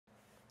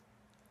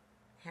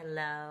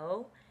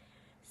Hello.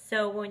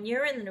 So when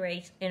you're in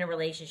a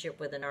relationship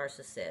with a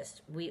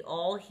narcissist, we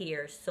all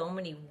hear so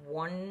many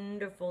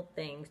wonderful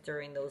things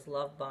during those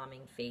love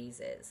bombing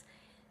phases.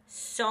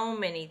 So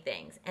many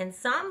things. And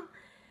some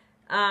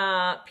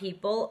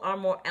people are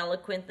more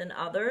eloquent than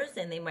others,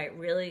 and they might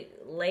really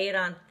lay it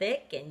on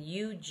thick, and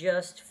you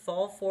just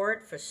fall for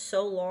it for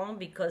so long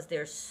because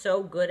they're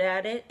so good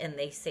at it and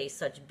they say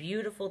such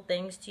beautiful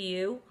things to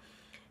you.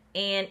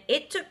 And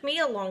it took me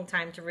a long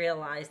time to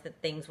realize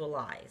that things were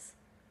lies.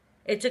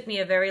 It took me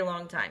a very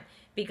long time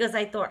because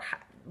I thought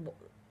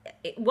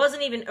it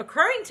wasn't even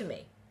occurring to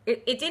me.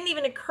 It didn't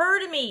even occur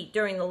to me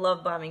during the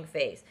love bombing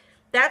phase.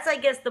 That's, I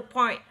guess, the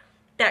point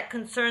that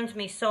concerns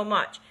me so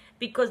much,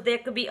 because there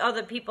could be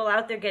other people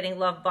out there getting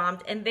love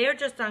bombed and they're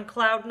just on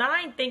cloud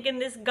nine thinking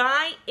this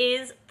guy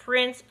is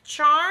Prince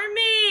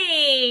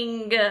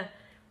Charming.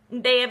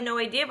 They have no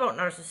idea about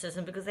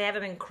narcissism because they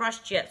haven't been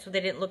crushed yet, so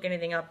they didn't look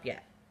anything up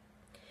yet.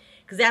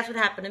 Because that's what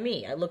happened to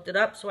me. I looked it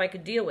up so I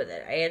could deal with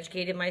it. I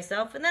educated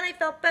myself, and then I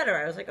felt better.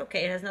 I was like,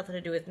 okay, it has nothing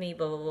to do with me,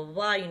 blah, blah, blah,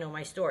 blah. You know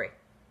my story.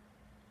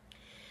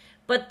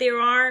 But there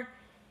are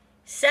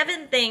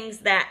 7 things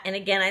that, and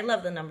again, I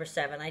love the number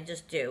 7. I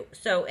just do.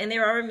 So, and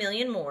there are a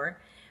million more,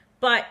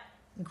 but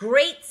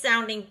great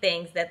sounding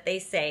things that they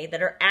say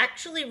that are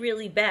actually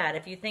really bad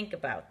if you think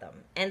about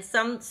them. And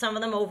some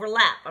of them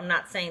overlap. I'm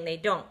not saying they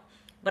don't.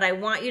 But I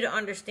want you to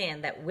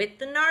understand that with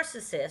the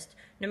narcissist,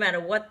 no matter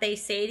what they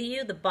say to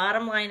you, the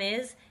bottom line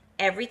is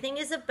everything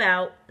is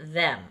about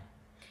them.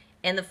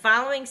 And the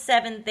following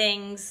 7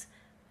 things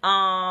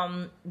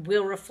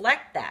will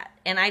reflect that.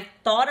 And I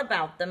thought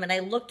about them and I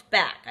looked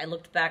back. I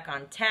looked back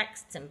on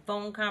texts and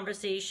phone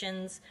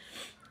conversations.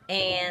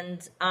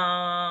 And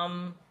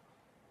I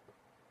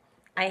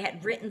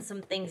had written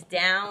some things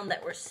down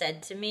that were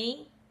said to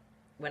me.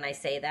 When I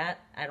say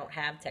that, I don't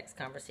have text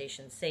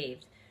conversations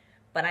saved.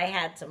 But I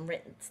had some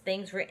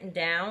things written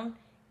down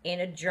in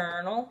a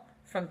journal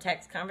from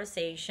text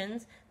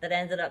conversations that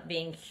ended up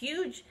being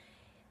huge.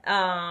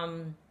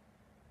 I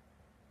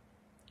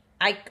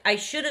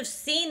should have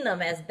seen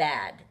them as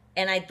bad,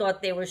 and I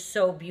thought they were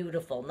so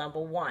beautiful. Number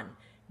 1,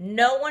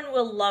 no one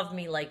will love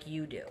me like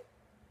you do.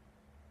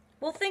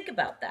 Well, think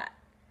about that.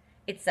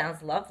 It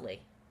sounds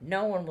lovely.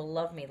 No one will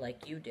love me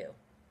like you do.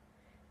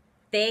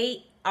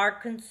 They are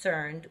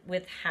concerned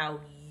with how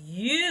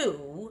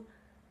you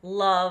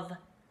love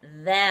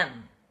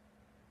them.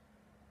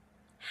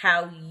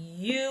 How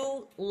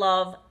you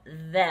love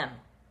them.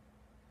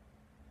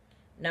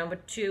 Number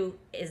 2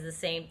 is the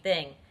same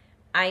thing.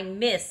 I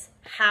miss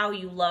how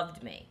you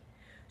loved me.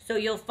 So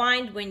you'll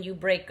find when you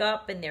break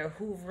up and they're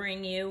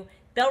hoovering you,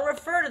 they'll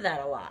refer to that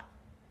a lot.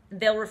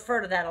 They'll refer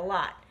to that a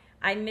lot.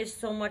 I miss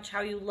so much how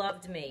you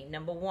loved me.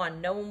 Number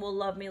 1, no one will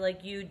love me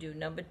like you do.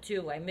 Number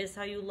 2, I miss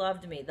how you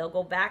loved me. They'll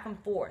go back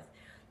and forth.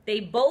 They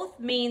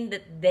both mean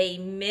that they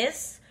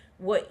miss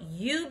what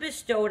you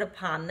bestowed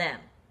upon them.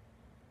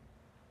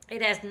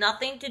 It has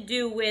nothing to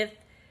do with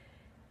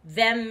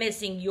them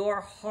missing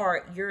your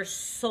heart, your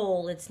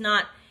soul. It's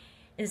not,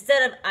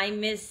 instead of I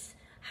miss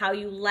how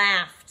you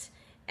laughed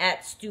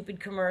at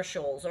stupid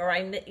commercials, or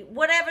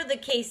whatever the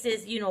case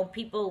is, you know,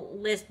 people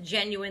list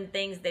genuine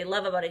things they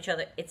love about each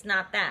other. It's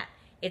not that.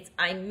 It's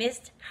I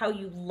missed how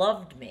you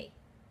loved me.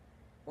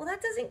 Well,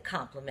 that doesn't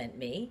compliment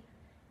me.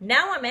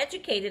 Now I'm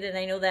educated and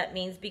I know that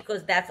means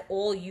because that's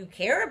all you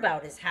care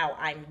about is how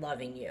I'm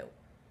loving you.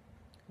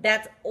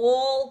 That's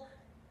all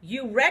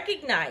you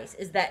recognize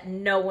is that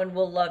no one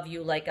will love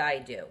you like I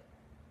do.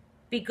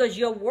 Because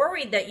you're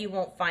worried that you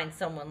won't find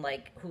someone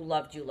who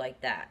loved you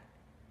like that.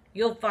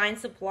 You'll find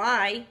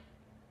supply.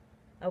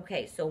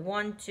 Okay, so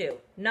 1, 2.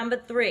 Number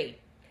 3,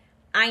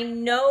 I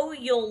know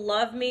you'll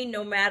love me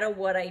no matter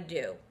what I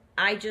do.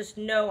 I just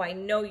know, I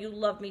know you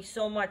love me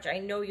so much. I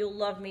know you'll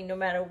love me no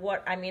matter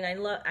what. I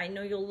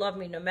know you'll love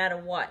me no matter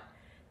what.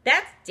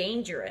 That's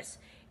dangerous.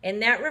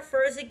 And that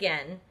refers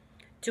again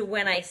to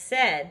when I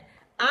said,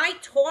 I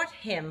taught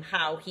him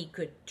how he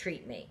could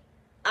treat me.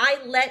 I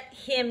let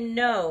him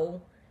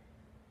know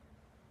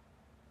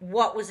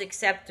what was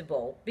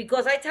acceptable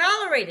because I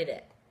tolerated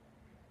it.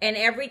 And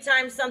every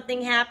time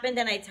something happened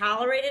and I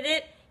tolerated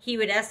it, he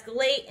would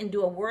escalate and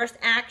do a worse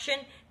action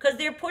because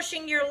they're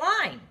pushing your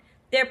line.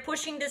 They're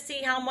pushing to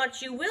see how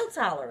much you will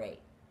tolerate.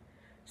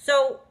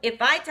 So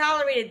if I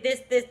tolerated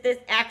this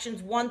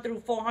actions 1 through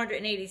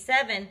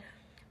 487,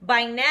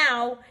 by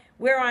now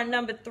we're on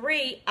number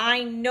 3,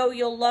 I know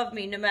you'll love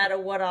me no matter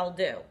what I'll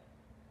do.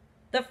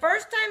 The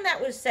first time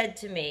that was said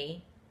to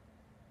me,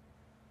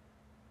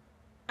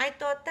 I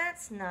thought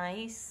that's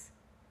nice.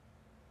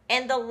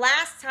 And the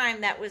last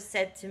time that was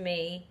said to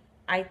me,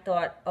 I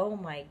thought, oh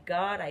my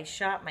God, I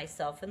shot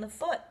myself in the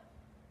foot.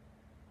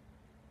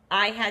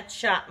 I had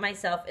shot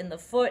myself in the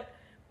foot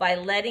by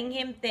letting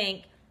him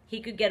think he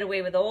could get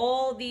away with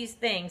all these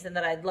things and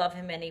that I'd love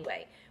him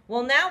anyway.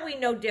 Well, now we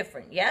know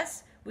different,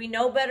 yes? We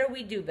know better,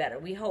 we do better.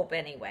 We hope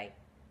anyway.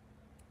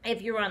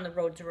 If you're on the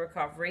road to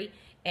recovery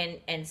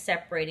and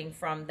separating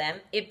from them,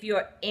 if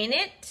you're in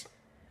it,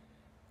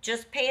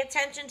 just pay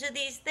attention to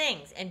these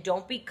things and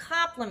don't be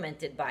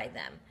complimented by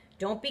them.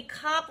 Don't be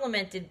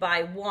complimented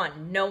by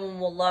 1, no one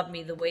will love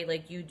me the way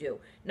like you do.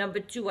 Number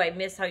 2, I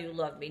miss how you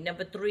love me.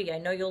 Number 3, I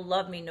know you'll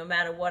love me no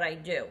matter what I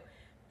do.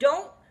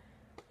 Don't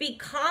be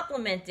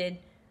complimented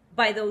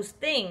by those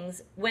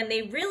things when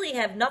they really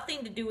have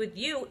nothing to do with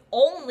you,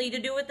 only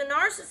to do with the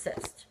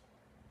narcissist.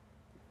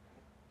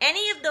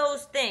 Any of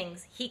those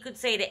things he could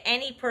say to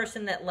any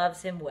person that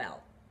loves him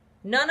well.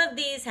 None of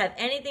these have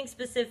anything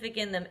specific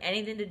in them,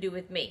 anything to do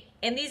with me.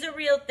 And these are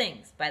real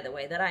things, by the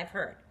way, that I've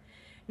heard.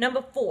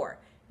 Number 4,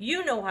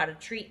 you know how to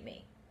treat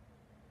me.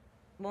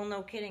 Well,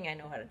 no kidding, I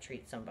know how to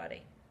treat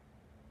somebody.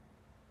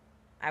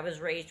 I was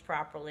raised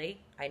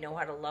properly. I know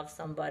how to love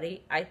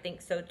somebody. I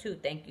think so too.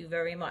 Thank you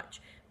very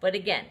much. But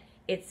again,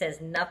 it says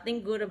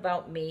nothing good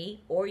about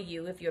me or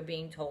you if you're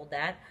being told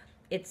that.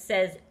 It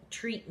says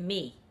treat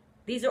me.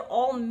 These are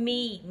all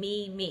me,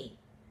 me, me.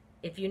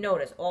 If you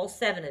notice, all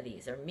 7 of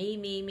these are me,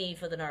 me, me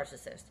for the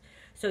narcissist.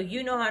 So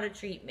you know how to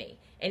treat me.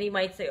 And he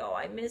might say, oh,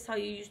 I miss how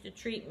you used to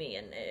treat me.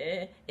 And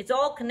it's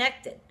all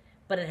connected.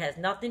 But it has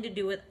nothing to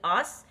do with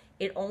us.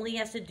 It only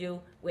has to do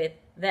with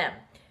them.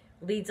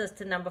 Leads us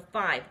to number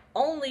 5.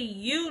 Only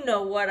you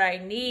know what I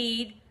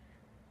need.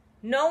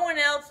 No one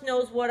else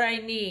knows what I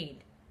need.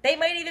 They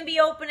might even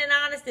be open and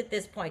honest at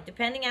this point,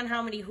 depending on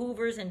how many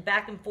Hoovers and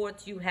back and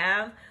forths you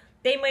have.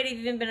 They might have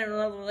even been in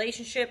another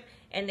relationship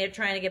and they're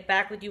trying to get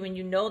back with you and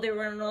you know they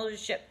were in another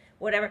relationship,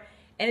 whatever.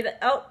 And if,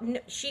 oh, no,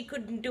 she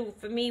couldn't do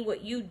for me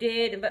what you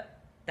did. But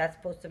that's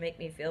supposed to make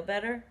me feel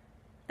better?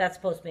 That's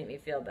supposed to make me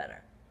feel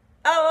better.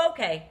 Oh,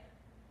 okay.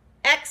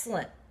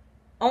 Excellent.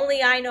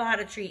 Only I know how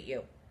to treat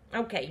you.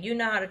 Okay, you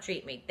know how to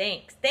treat me.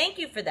 Thanks. Thank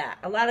you for that.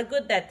 A lot of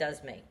good that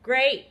does me.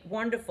 Great.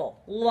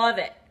 Wonderful. Love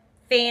it.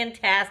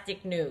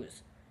 Fantastic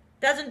news.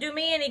 Doesn't do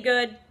me any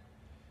good.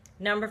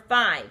 Number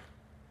 5.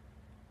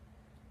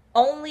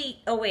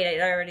 Only, oh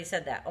wait, I already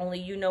said that. Only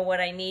you know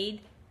what I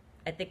need.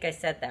 I think I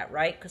said that,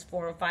 right? Because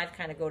 4 and 5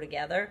 kind of go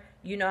together.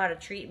 You know how to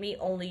treat me.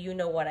 Only you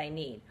know what I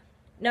need.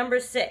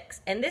 Number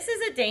 6, and this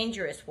is a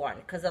dangerous one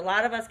because a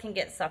lot of us can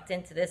get sucked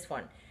into this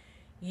one.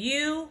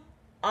 You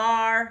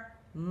are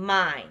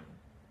mine.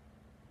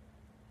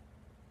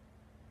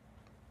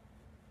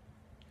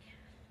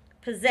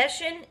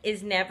 Possession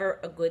is never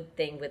a good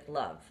thing with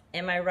love.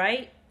 Am I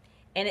right?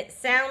 And it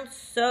sounds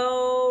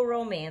so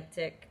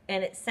romantic.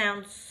 And it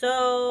sounds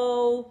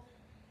so,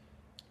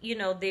 you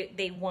know,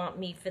 they want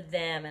me for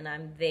them and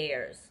I'm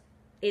theirs.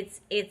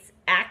 It's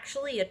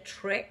actually a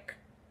trick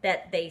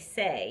that they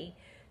say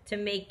to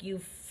make you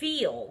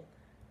feel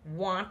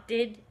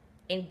wanted,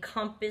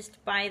 encompassed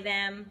by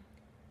them,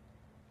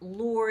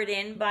 lured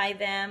in by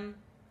them.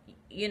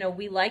 You know,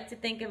 we like to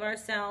think of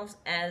ourselves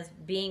as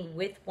being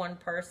with one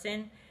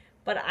person,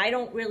 but I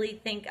don't really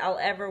think I'll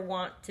ever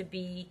want to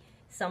be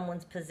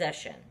someone's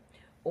possession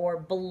or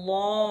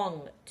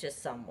belong to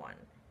someone.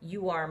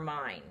 You are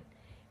mine.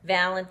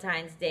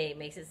 Valentine's Day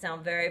makes it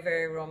sound very,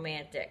 very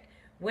romantic.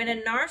 When a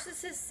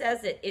narcissist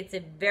says it, it's a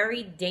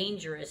very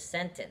dangerous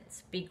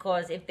sentence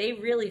because if they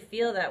really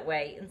feel that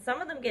way, and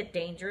some of them get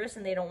dangerous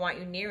and they don't want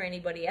you near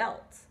anybody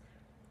else.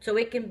 So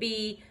it can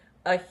be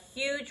a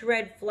huge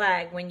red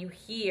flag when you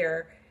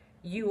hear,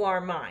 you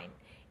are mine.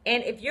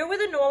 And if you're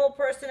with a normal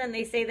person and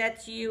they say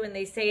that to you and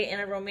they say it in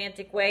a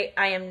romantic way,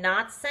 I am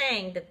not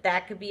saying that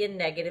that could be a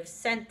negative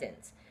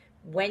sentence.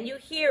 When you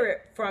hear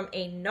it from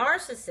a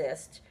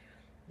narcissist,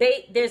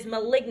 there's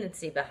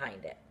malignancy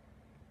behind it.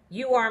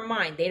 You are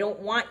mine. They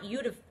don't want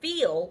you to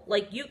feel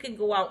like you can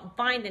go out and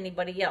find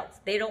anybody else.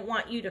 They don't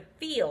want you to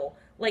feel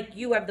like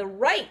you have the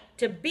right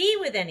to be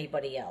with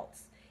anybody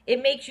else.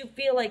 It makes you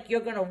feel like you're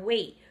going to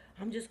wait.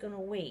 I'm just going to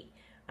wait.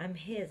 I'm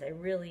his. I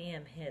really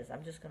am his.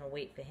 I'm just going to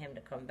wait for him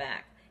to come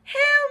back.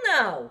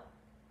 Hell no.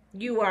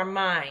 You are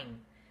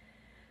mine.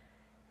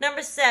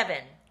 Number 7,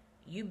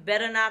 you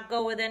better not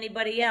go with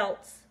anybody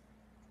else.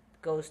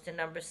 Goes to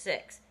number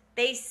 6.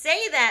 They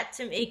say that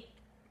to me,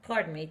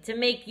 pardon me, to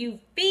make you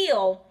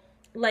feel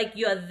like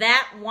you're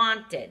that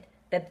wanted,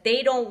 that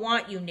they don't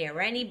want you near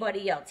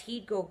anybody else.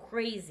 He'd go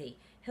crazy.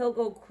 He'll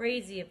go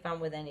crazy if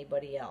I'm with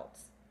anybody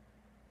else.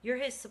 You're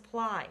his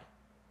supply.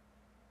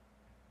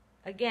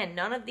 Again,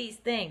 none of these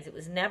things. It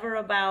was never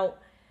about,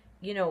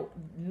 you know,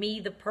 me,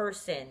 the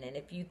person. And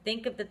if you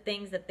think of the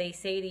things that they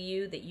say to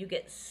you that you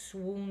get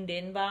swooned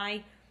in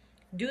by,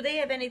 do they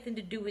have anything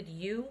to do with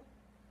you?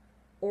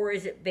 Or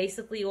is it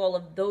basically all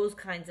of those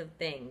kinds of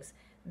things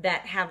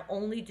that have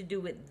only to do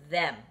with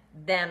them,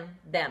 them,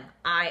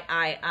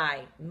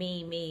 I,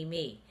 me,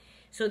 me.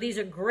 So these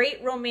are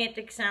great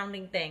romantic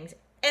sounding things.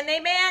 And they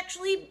may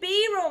actually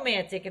be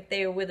romantic if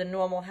they are with a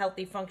normal,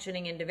 healthy,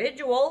 functioning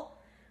individual.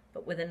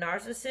 But with a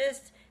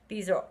narcissist,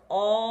 these are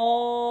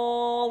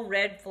all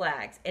red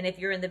flags. And if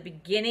you're in the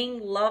beginning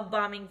love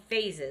bombing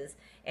phases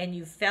and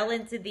you fell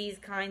into these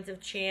kinds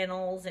of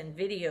channels and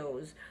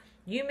videos,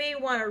 you may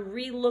want to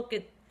relook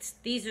at,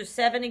 these are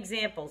 7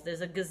 examples.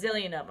 There's a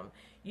gazillion of them.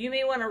 You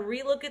may want to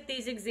relook at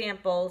these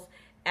examples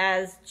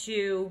as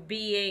to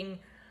being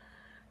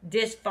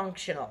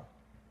dysfunctional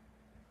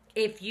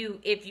if you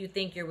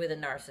think you're with a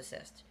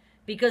narcissist,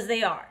 because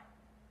they are.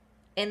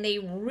 And they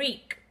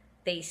reek,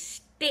 they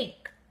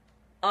stink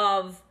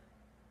of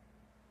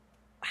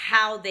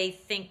how they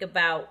think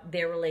about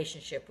their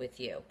relationship with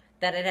you,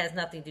 that it has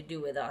nothing to do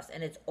with us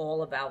and it's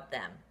all about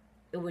them,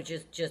 which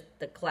is just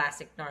the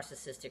classic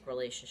narcissistic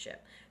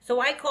relationship.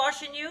 So I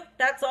caution you,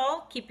 that's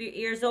all. Keep your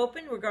ears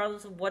open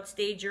regardless of what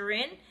stage you're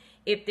in.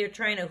 If they're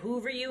trying to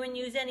hoover you and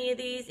use any of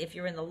these, if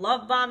you're in the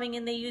love bombing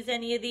and they use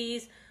any of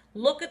these,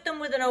 look at them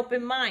with an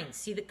open mind.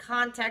 See the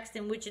context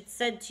in which it's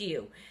said to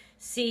you.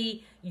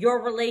 See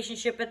your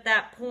relationship at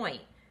that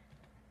point.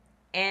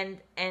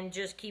 And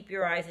just keep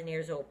your eyes and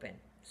ears open.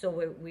 So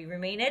we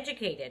remain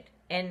educated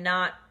and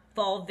not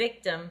fall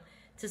victim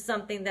to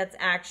something that's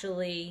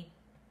actually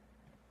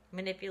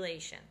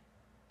manipulation.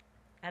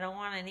 I don't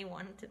want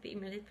anyone to be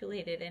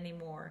manipulated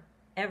anymore,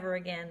 ever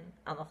again,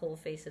 on the whole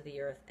face of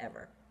the earth,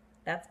 ever.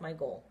 That's my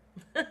goal.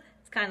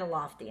 It's kind of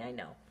lofty, I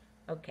know.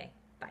 Okay.